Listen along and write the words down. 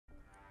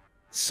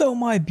So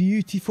my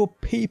beautiful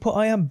people,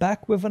 I am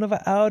back with another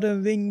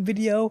Elden Ring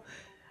video.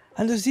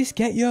 And does this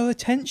get your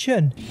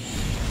attention?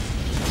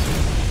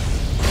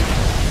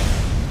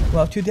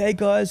 Well, today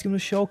guys, I'm going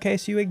to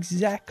showcase you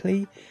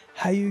exactly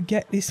how you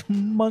get this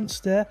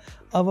monster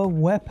of a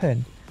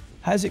weapon.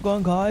 How's it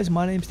going guys?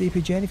 My name's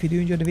DPJ, and if you do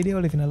enjoy the video,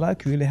 leaving a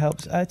like really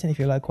helps out. And if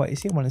you like what you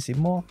see and want to see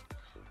more,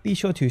 be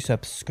sure to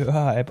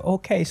subscribe.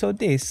 Okay, so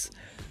this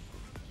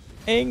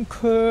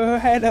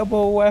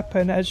incredible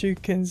weapon, as you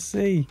can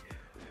see.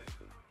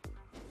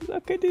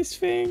 Look at this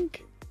thing.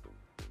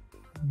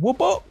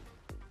 Whoop up.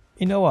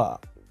 You know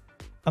what?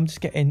 I'm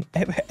just getting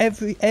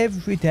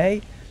every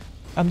day.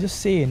 I'm just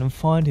seeing and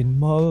finding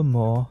more and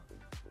more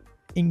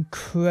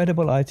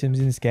incredible items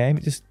in this game.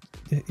 It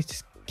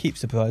just keeps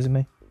surprising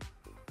me.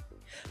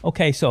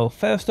 Okay, so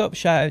first up,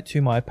 shout out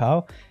to my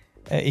pal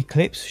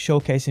Eclipse,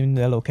 showcasing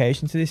the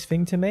location to this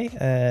thing to me.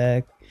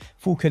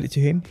 Full credit to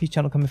him. His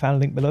channel can be found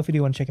linked below if you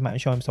do want to check him out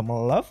and show him some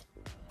love.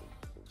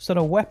 So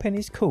the weapon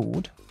is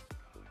called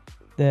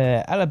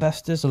the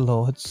Alabaster's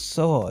Lord's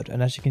Sword,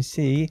 and as you can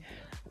see,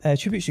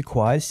 attributes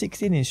required: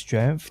 16 in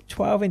strength,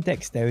 12 in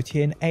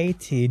dexterity, and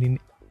 18 in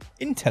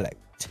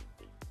intellect.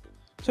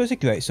 So it's a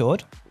great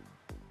sword.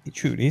 It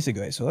truly is a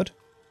great sword,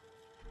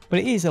 but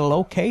it is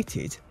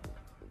located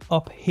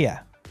up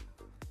here.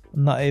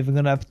 I'm not even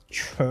gonna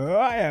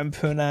try and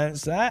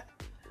pronounce that.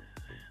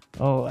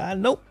 Oh,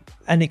 nope.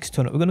 Annex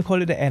tunnel. We're gonna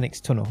call it the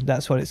Annex tunnel.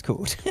 That's what it's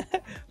called.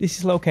 This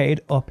is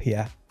located up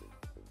here,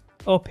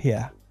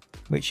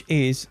 which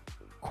is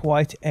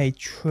quite a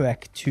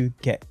trek to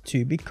get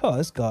to,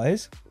 because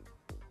guys,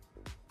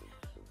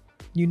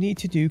 you need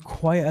to do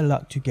quite a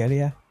lot to get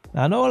here.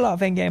 Now I know a lot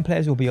of endgame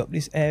players will be up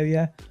this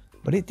area,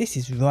 but this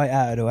is right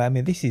out of the way. I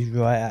mean, this is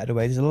right out of the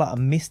way. There's a lot of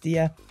mist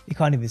here. You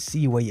can't even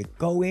see where you're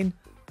going.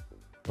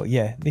 But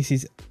yeah, this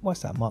is,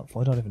 what's that marked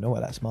for? I don't even know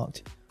what that's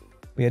marked.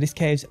 But yeah, this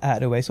cave's out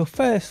of the way. So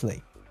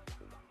firstly,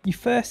 you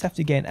first have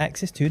to gain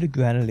access to the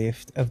Grand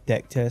Lift of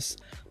Dectus.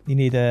 You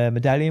need a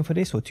medallion for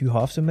this, or 2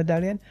 halves of a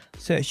medallion.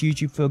 Search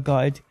YouTube for a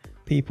guide,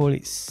 people.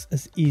 It's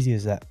as easy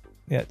as that.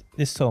 Yeah,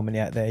 there's so many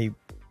out there.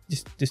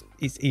 Just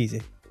it's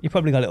easy. You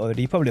probably got it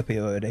already. You're probably up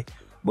here already.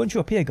 Once you're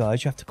up here,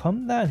 guys, you have to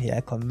come down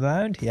here, come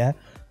round here,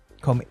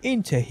 come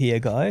into here,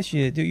 guys.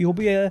 You'll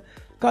be a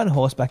guy on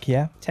horseback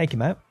here. Take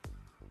him out.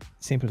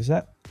 Simple as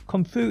that.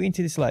 Come through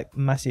into this like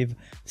massive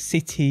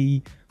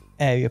city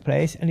area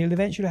place, and you'll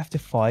eventually have to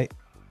fight.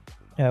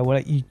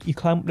 Well, you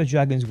climb up the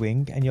dragon's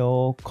wing, and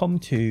you'll come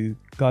to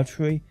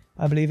Godfrey,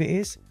 I believe it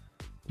is.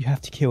 You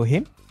have to kill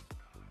him.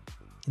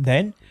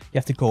 Then you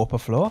have to go up a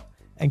floor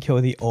and kill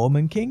the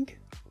Orman King.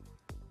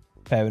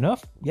 Fair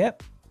enough.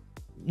 Yep.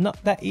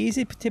 Not that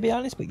easy, to be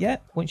honest, but yeah,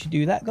 once you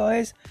do that,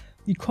 guys,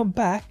 you come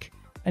back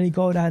and you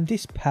go down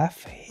this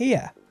path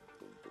here.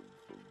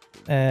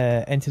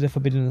 Enter the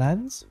Forbidden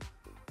Lands.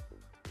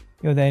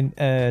 You'll then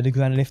the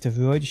Grand Lift of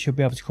Road. You should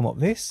be able to come up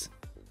this.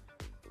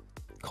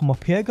 Come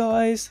up here,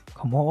 guys.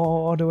 Come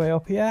all the way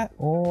up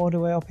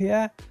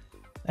here,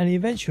 and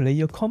eventually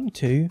you'll come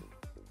to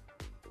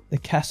the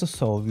Castle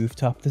Soul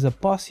rooftop. There's a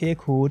boss here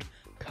called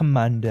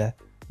Commander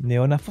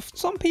Neil. Now, for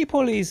some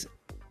people, he's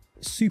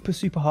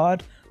super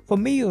hard. For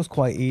me, it was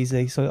quite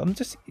easy. So it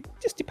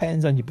just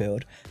depends on your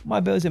build.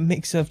 My build is a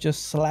mix of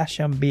just slash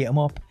and beat him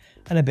up,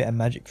 and a bit of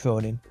magic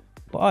thrown in.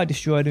 But I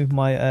destroyed him with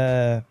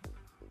my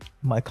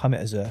my Comet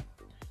Azure.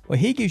 Well,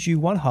 he gives you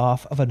 1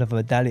 half of another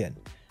medallion.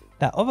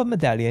 That other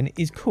medallion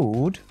is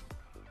called,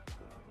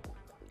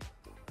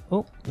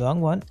 oh, wrong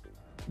one,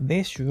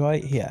 this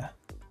right here.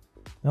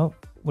 No,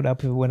 would help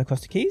if we went across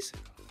the keys.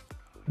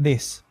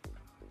 This,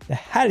 the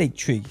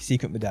Haligtree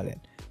secret medallion.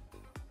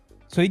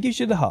 So he gives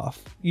you the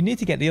half. You need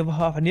to get the other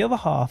half, and the other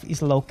half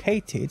is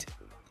located,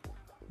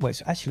 well,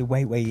 it's actually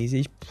way easy.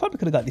 You probably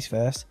could have got this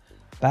first.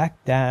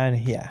 Back down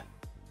here.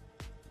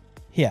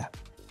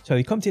 So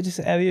you come to this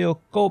area,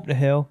 you'll go up the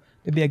hill,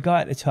 there'll be a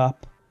guy at the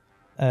top,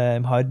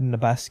 hiding in the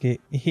basket.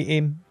 You hit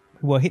him,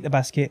 well, hit the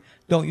basket.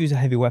 Don't use a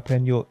heavy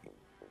weapon. You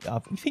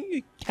think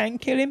you can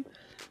kill him?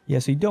 Yeah,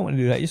 so you don't want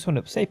to do that. You just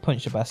want to, say,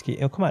 punch the basket.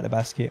 He'll come out the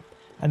basket,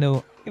 and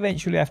he'll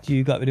eventually, after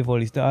you got rid of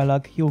all his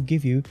dialogue, he'll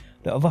give you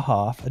the other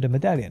half of the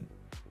medallion.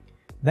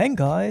 Then,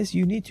 guys,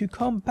 you need to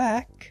come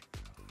back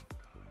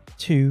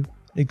to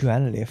the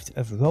Grand Lift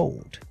of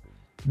Road.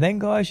 Then,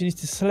 guys, you need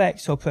to select,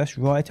 so press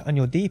right on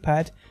your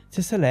D-pad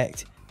to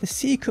select the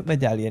secret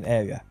medallion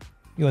area.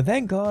 You'll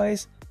then,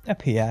 guys,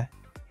 appear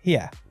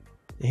here,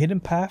 the hidden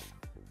path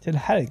to the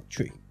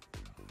Haligtree.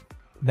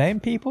 Then,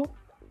 people,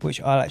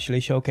 which I'll actually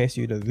showcase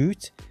you the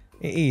route.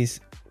 It is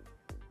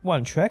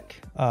one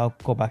trek. I'll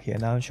go back here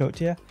now and show it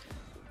to you.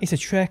 It's a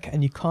trek,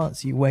 and you can't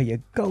see where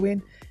you're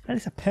going, and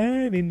it's a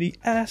pain in the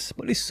ass,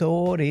 but this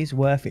sword is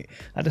worth it.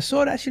 Now, the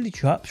sword actually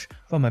drops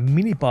from a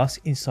mini boss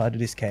inside of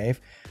this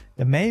cave.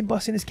 The main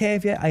boss in this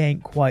cave here, I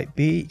ain't quite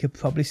beat. You can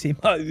probably see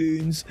my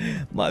runes.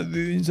 My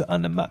runes are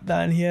on the map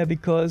down here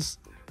because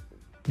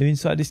they're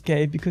inside this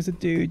cave, because the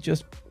dude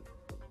just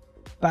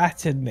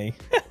battered me.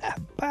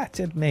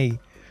 Battered me.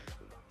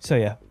 So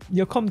yeah,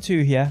 you'll come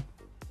to here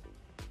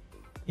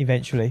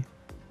eventually.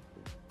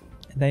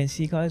 And then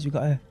see, guys, we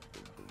got a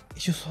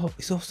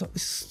it's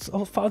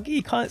so foggy.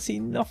 You can't see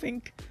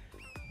nothing.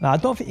 Now I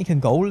don't think you can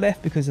go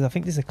left because I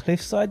think there's a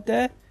cliffside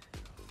there.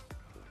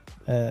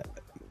 I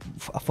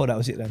thought that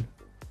was it then.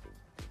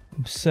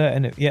 I'm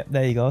certain. Yep,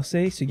 there you go.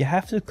 See, so you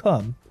have to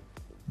come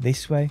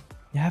this way.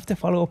 You have to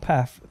follow a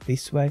path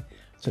this way.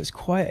 So it's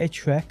quite a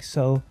trek.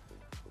 So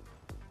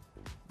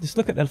just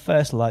look at the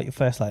first light. Your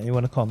first light. You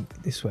want to come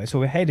this way. So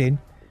we're heading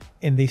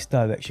in this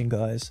direction,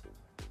 guys.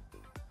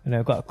 And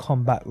I've got to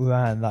come back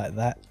around like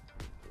that.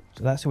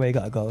 So that's the way you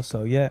got to go.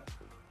 So yeah,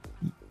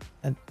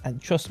 and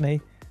trust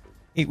me,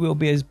 it will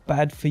be as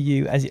bad for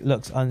you as it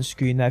looks on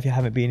screen. Now if you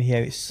haven't been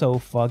here, it's so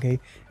foggy.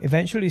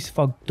 Eventually this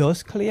fog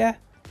does clear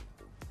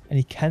and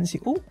you can see.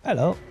 Oh,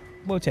 hello,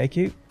 we'll take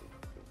you.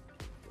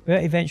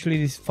 But eventually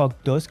this fog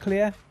does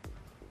clear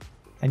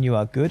and you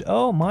are good.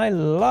 Oh my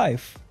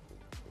life.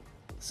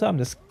 So I'm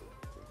just,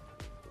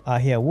 I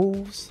hear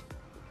wolves.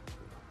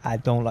 I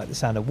don't like the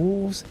sound of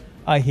wolves.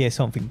 I hear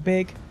something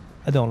big.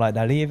 I don't like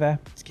that either.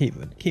 Let's keep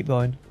going, keep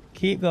going,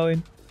 keep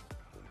going,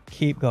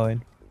 keep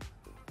going,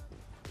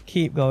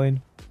 keep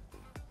going,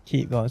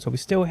 keep going. So we're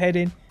still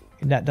heading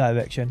in that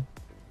direction.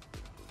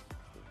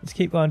 Let's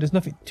keep going. There's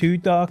nothing too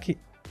dark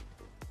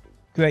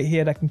great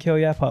here that can kill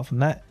you apart from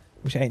that,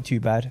 which ain't too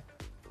bad.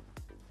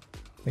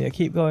 But yeah,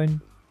 keep going,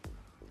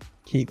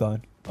 keep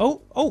going.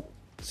 Oh, oh,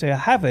 so I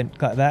haven't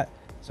got that.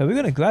 So we're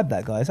gonna grab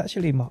that, guys.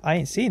 Actually, I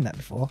ain't seen that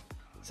before.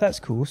 So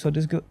that's cool. So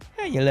there's good.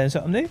 Yeah, you learn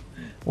something new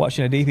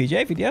watching a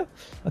DPJ video.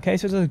 Okay,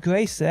 so there's a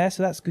grace there,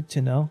 so that's good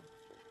to know.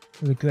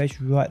 There's a grace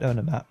right there on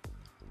the map.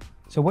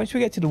 So once we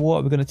get to the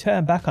water, we're going to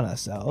turn back on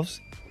ourselves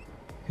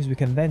because we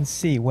can then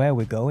see where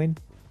we're going.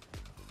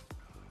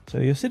 So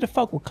you'll see the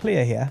fog will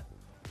clear here.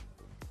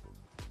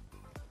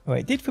 Oh,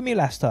 it did for me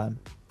last time.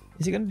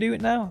 Is it going to do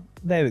it now?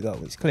 There we go.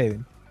 It's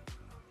clearing.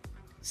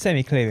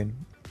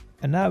 Semi-clearing.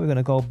 And now we're going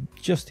to go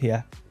just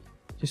here,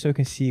 just so we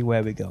can see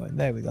where we're going.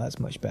 There we go. That's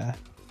much better.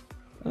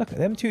 Look at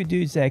them two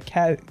dudes there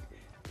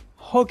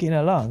hugging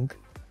along,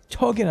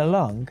 tugging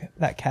along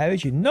that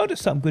carriage. You know there's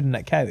something good in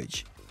that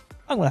carriage.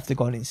 I'm going to have to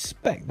go and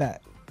inspect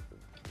that.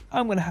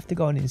 I'm going to have to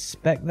go and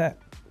inspect that.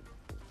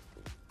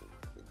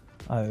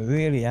 I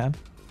really am.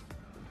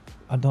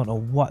 I don't know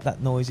what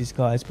that noise is,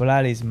 guys, but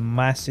that is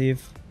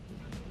massive.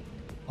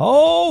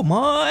 Oh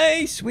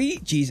my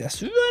sweet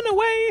Jesus, run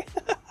away.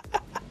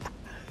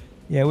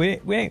 Yeah, we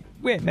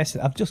ain't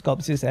messing. I've just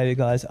got to this area,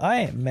 guys. I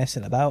ain't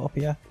messing about up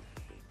here.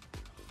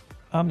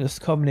 I'm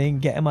just coming in,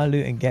 getting my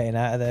loot and getting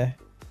out of there.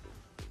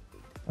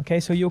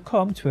 Okay, so you'll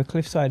come to a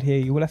cliffside here.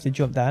 You will have to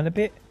jump down a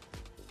bit.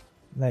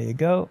 There you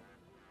go.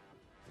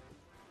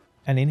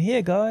 And in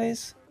here,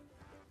 guys,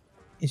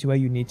 is where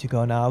you need to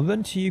go now. I'll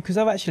run to you because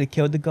I've actually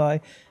killed the guy.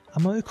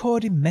 And my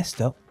recording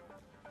messed up.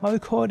 My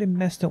recording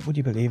messed up, would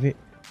you believe it?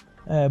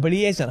 But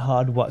he isn't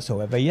hard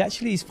whatsoever. He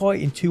actually is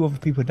fighting 2 other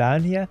people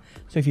down here.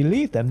 So if you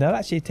leave them, they'll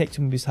actually take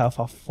some of his health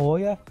off for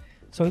you.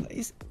 So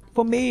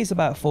for me, it's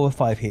about 4 or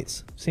 5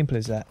 hits. Simple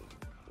as that.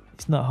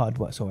 It's not hard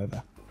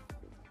whatsoever.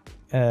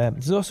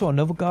 There's also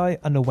another guy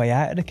on the way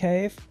out of the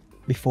cave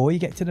before you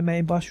get to the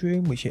main boss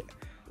room, which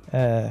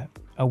I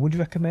would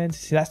recommend.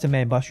 See, that's the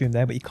main boss room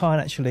there, but you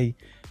can't actually,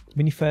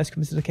 when you first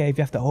come into the cave,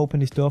 you have to open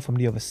this door from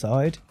the other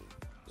side.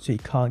 So you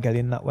can't get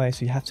in that way,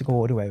 so you have to go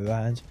all the way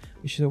around,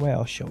 which is the way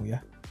I'll show you.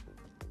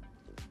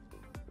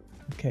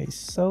 Okay,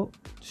 so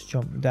just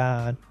jump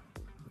down.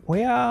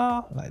 We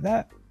are like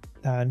that.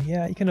 Down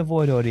here. You can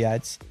avoid all the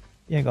ads.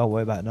 You ain't got to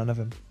worry about none of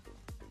them.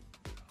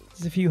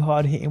 There's a few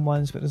hard hitting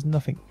ones, but there's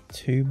nothing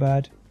too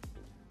bad.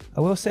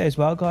 I will say as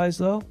well, guys,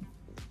 though,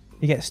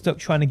 you get stuck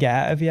trying to get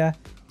out of here,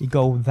 you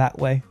go that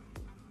way.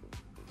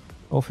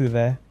 Go through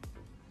there.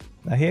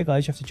 Now here,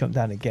 guys, you have to jump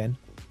down again.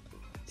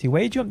 See,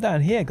 where you jump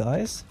down here,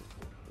 guys,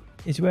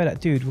 is where that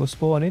dude will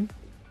spawn in.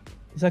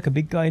 He's like a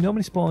big guy. He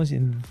normally spawns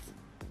in...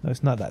 No,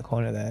 it's not that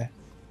corner there.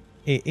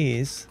 It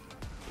is.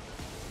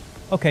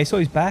 Okay, so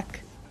he's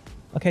back.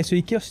 Okay, so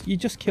you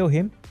just kill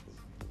him.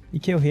 You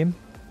kill him.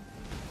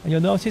 And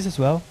you'll notice as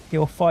well, he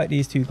will fight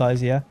these 2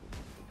 guys here.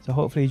 So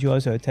hopefully he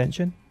draws their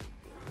attention.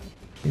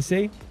 You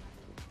see?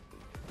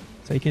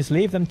 So you can just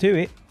leave them to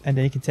it, and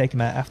then you can take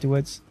them out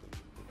afterwards.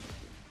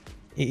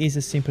 It is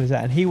as simple as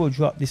that. And he will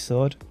drop this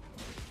sword.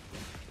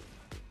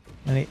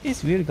 And it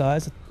is really,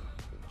 guys.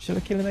 Should I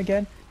kill him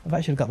again? I've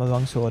actually got my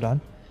wrong sword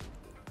on.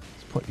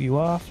 Let's put you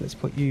off. Let's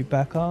put you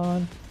back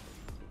on.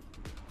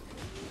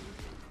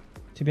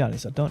 To be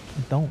honest, I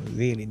don't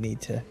really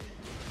need to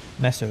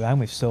mess around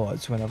with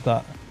swords when I've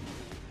got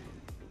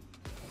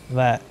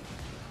that.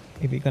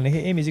 If you're going to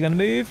hit him, is he going to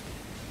move?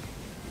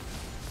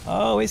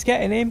 Oh, it's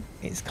getting him.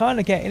 It's kind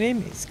of getting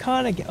him. It's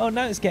kind of oh,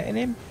 now it's getting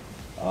him.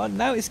 Oh,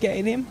 now it's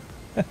getting him.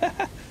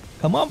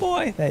 Come on,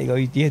 boy. There you go.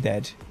 You're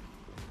dead.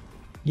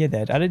 You're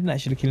dead. I didn't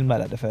actually kill him like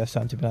that the first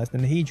time, to be honest.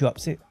 And he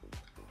drops it.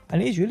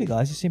 And it is really,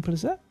 guys, as simple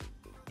as that.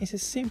 It's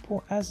as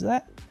simple as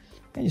that.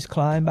 And just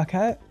climb back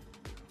out.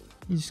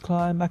 You just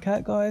climb back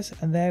out, guys.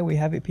 And there we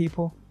have it,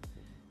 people.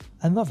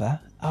 Another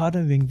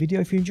Elden Ring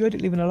video. If you enjoyed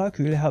it, leaving a like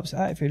really helps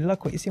out. If you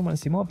like what you see and want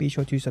to see more, be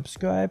sure to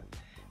subscribe.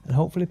 And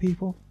hopefully,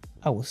 people,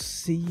 I will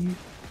see you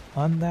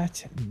on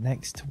that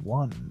next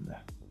one.